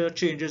major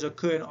changes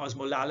occur in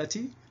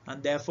osmolality,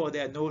 and therefore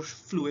there are no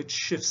fluid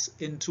shifts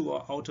into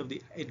or out of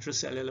the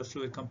intracellular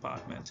fluid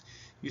compartment.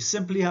 You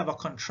simply have a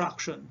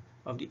contraction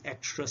of the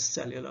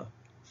extracellular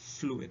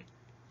fluid.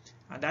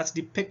 And that's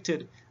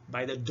depicted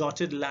by the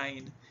dotted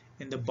line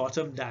in the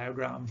bottom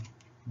diagram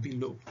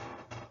below,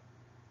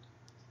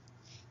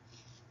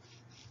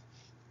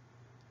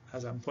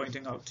 as I'm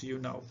pointing out to you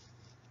now.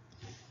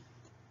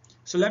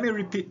 So let me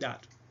repeat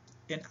that.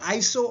 In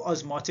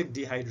isoosmotic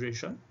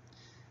dehydration,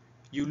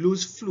 you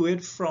lose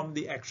fluid from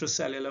the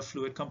extracellular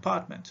fluid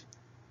compartment.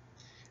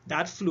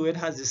 That fluid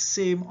has the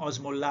same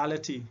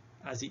osmolality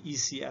as the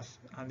ECF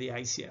and the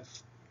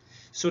ICF.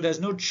 So there's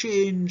no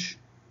change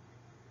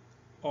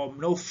or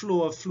no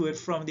flow of fluid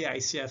from the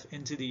ICF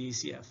into the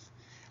ECF.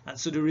 And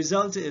so the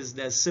result is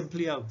there's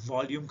simply a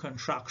volume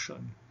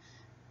contraction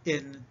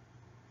in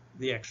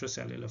the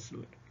extracellular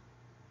fluid.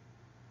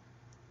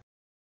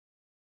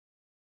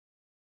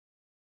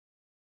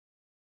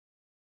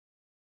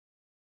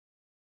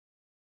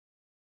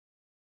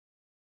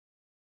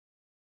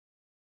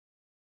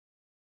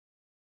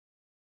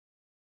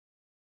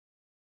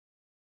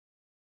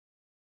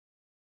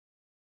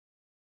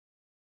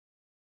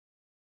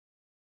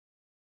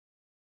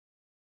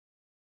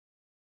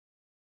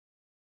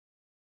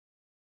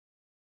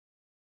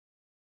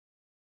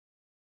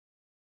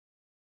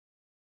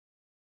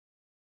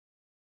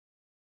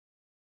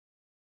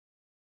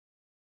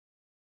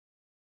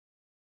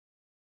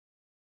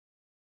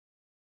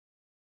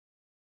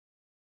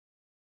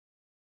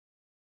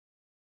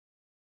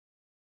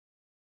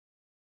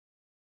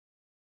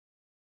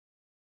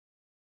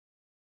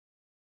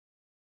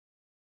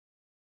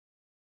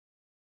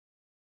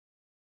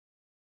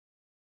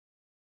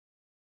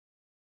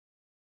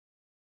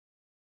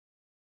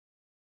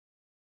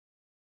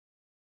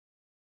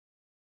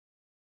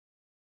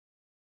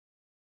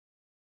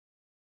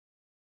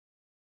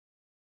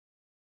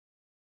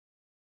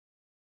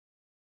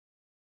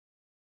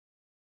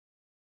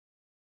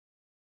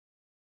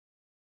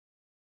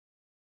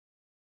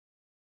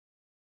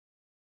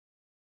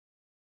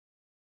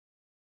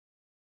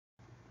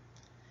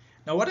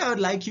 Now what I would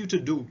like you to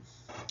do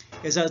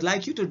is I'd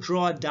like you to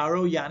draw a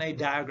Darrow-Yanai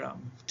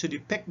diagram to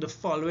depict the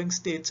following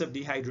states of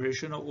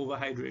dehydration or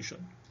overhydration.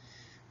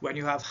 When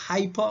you have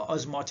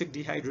hyperosmotic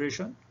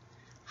dehydration,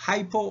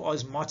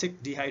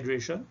 hypoosmotic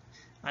dehydration,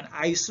 and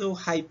iso,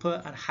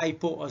 hyper, and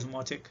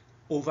hypoosmotic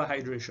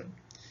overhydration.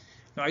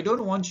 Now I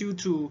don't want you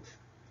to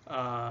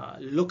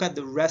look at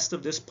the rest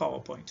of this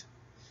PowerPoint.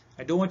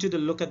 I don't want you to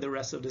look at the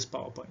rest of this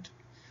PowerPoint.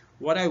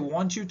 What I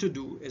want you to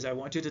do is I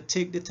want you to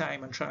take the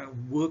time and try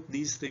and work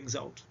these things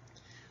out.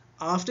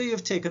 After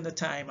you've taken the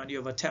time and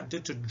you've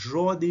attempted to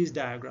draw these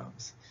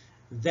diagrams,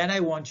 then I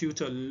want you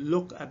to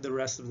look at the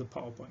rest of the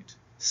PowerPoint.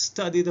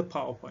 Study the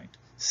PowerPoint,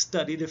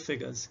 study the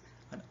figures,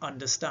 and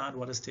understand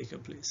what has taken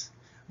place.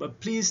 But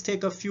please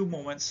take a few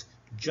moments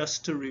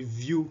just to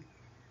review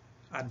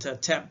and to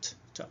attempt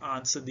to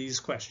answer these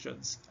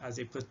questions as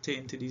they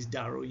pertain to these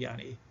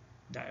Darrow-Yanni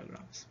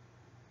diagrams.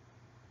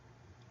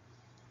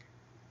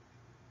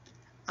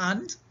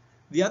 And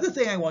the other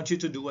thing I want you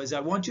to do is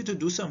I want you to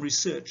do some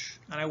research,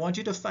 and I want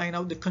you to find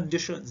out the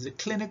conditions, the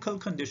clinical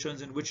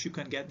conditions in which you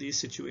can get these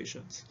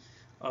situations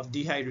of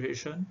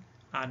dehydration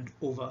and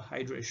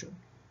overhydration.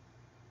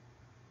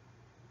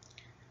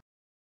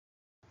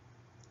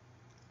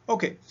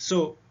 Okay,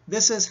 so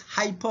this is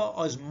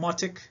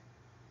hyperosmotic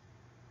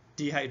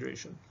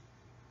dehydration.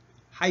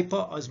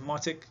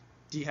 Hyperosmotic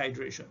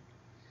dehydration.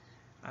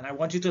 And I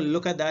want you to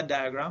look at that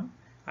diagram,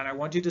 and I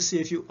want you to see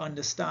if you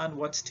understand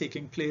what's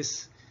taking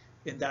place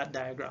in that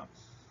diagram.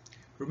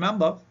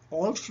 Remember,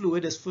 all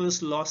fluid is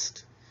first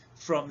lost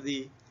from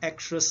the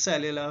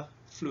extracellular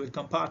fluid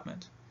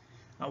compartment.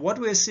 And what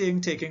we're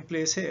seeing taking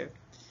place here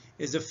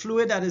is the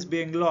fluid that is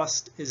being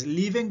lost is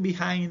leaving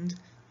behind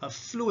a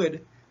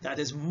fluid that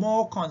is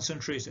more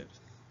concentrated.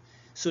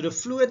 So the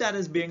fluid that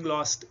is being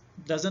lost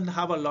doesn't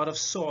have a lot of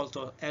salt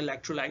or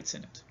electrolytes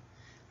in it.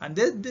 And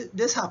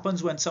this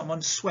happens when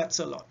someone sweats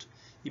a lot.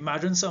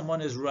 Imagine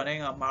someone is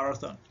running a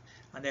marathon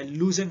and they're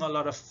losing a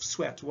lot of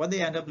sweat. What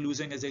they end up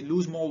losing is they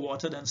lose more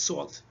water than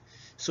salt.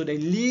 So they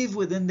leave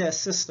within their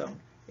system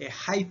a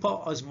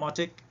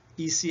hyperosmotic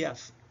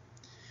ECF.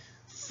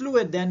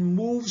 Fluid then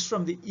moves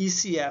from the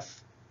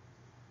ICF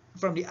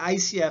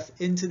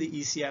into the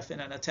ECF in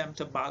an attempt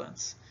to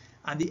balance.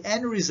 And the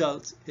end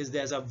result is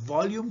there's a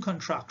volume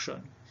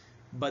contraction,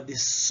 but the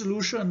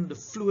solution, the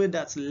fluid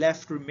that's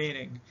left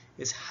remaining,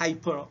 is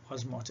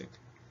hyperosmotic.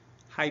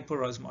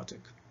 Hyperosmotic.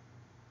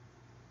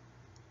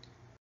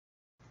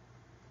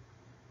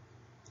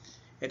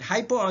 In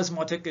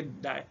hyperosmotic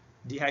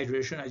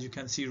dehydration, as you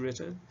can see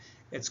written,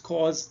 it's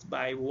caused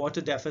by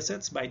water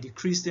deficits, by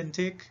decreased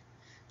intake,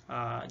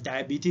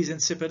 diabetes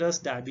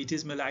insipidus,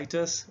 diabetes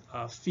mellitus,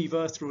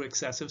 fever through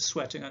excessive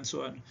sweating, and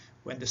so on,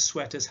 when the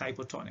sweat is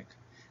hypotonic.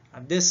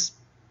 And this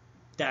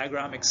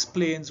diagram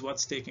explains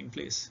what's taking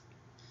place.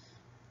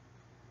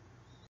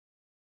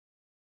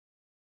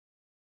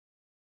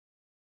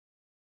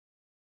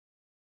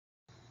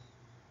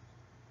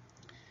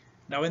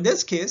 Now in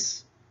this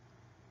case,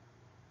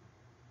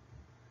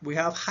 we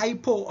have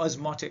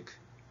hypoosmotic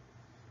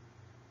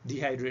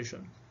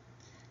dehydration.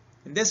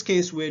 In this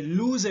case, we're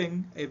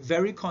losing a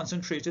very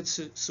concentrated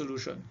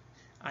solution,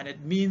 and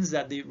it means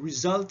that the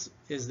result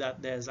is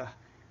that there's a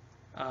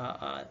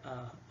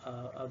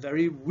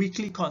very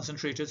weakly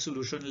concentrated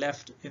solution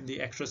left in the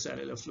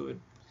extracellular fluid.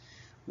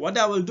 What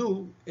that will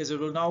do is it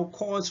will now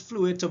cause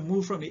fluid to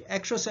move from the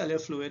extracellular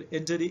fluid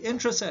into the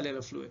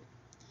intracellular fluid.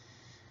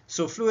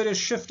 So fluid is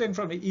shifting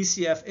from the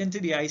ECF into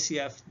the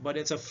ICF, but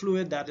it's a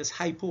fluid that is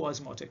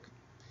hypoosmotic.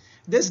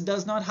 This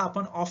does not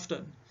happen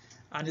often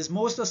and is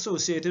most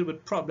associated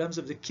with problems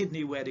of the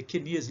kidney where the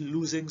kidney is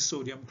losing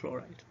sodium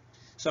chloride.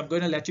 So I'm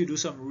going to let you do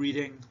some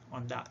reading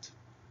on that.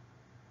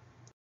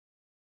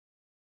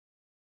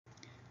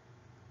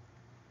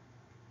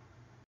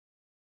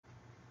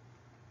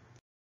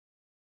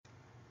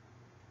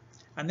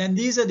 And then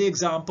these are the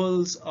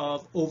examples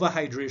of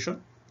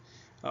overhydration.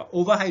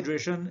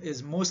 Overhydration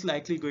is most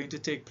likely going to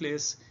take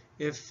place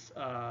if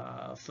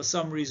for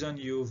some reason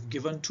you've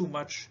given too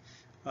much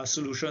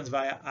solutions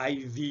via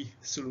IV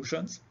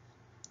solutions.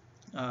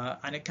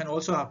 And it can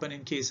also happen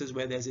in cases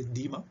where there's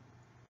edema.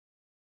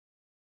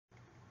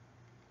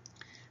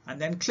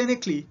 And then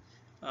clinically,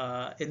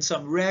 in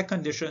some rare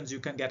conditions, you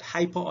can get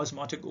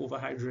hyperosmotic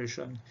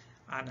overhydration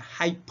and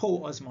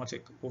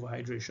hypoosmotic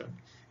overhydration.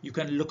 You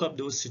can look up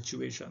those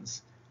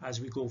situations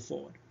as we go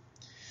forward.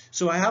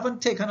 So I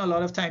haven't taken a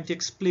lot of time to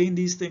explain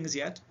these things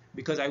yet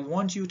because I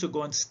want you to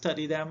go and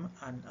study them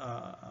and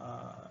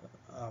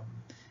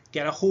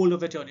get a hold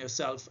of it on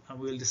yourself, and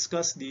we'll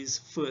discuss these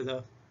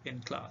further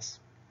in class.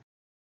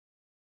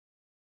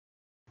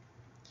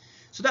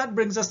 So that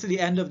brings us to the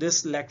end of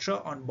this lecture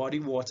on body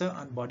water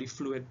and body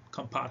fluid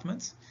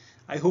compartments.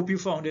 I hope you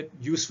found it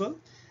useful,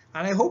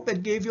 and I hope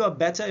it gave you a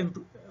better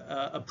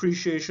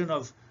appreciation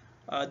of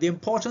the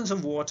importance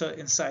of water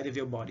inside of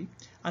your body,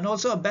 and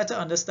also a better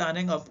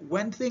understanding of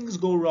when things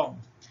go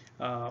wrong.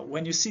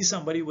 When you see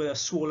somebody with a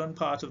swollen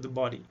part of the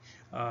body,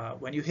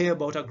 when you hear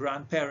about a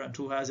grandparent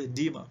who has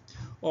edema,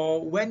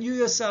 or when you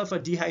yourself are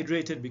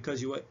dehydrated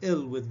because you were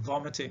ill with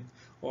vomiting,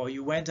 or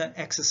you went and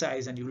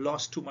exercised and you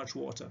lost too much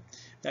water,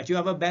 that you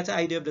have a better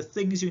idea of the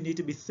things you need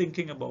to be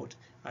thinking about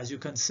as you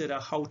consider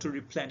how to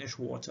replenish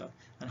water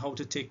and how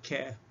to take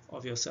care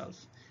of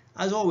yourself.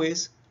 As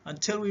always,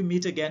 until we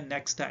meet again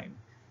next time,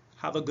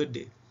 have a good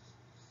day.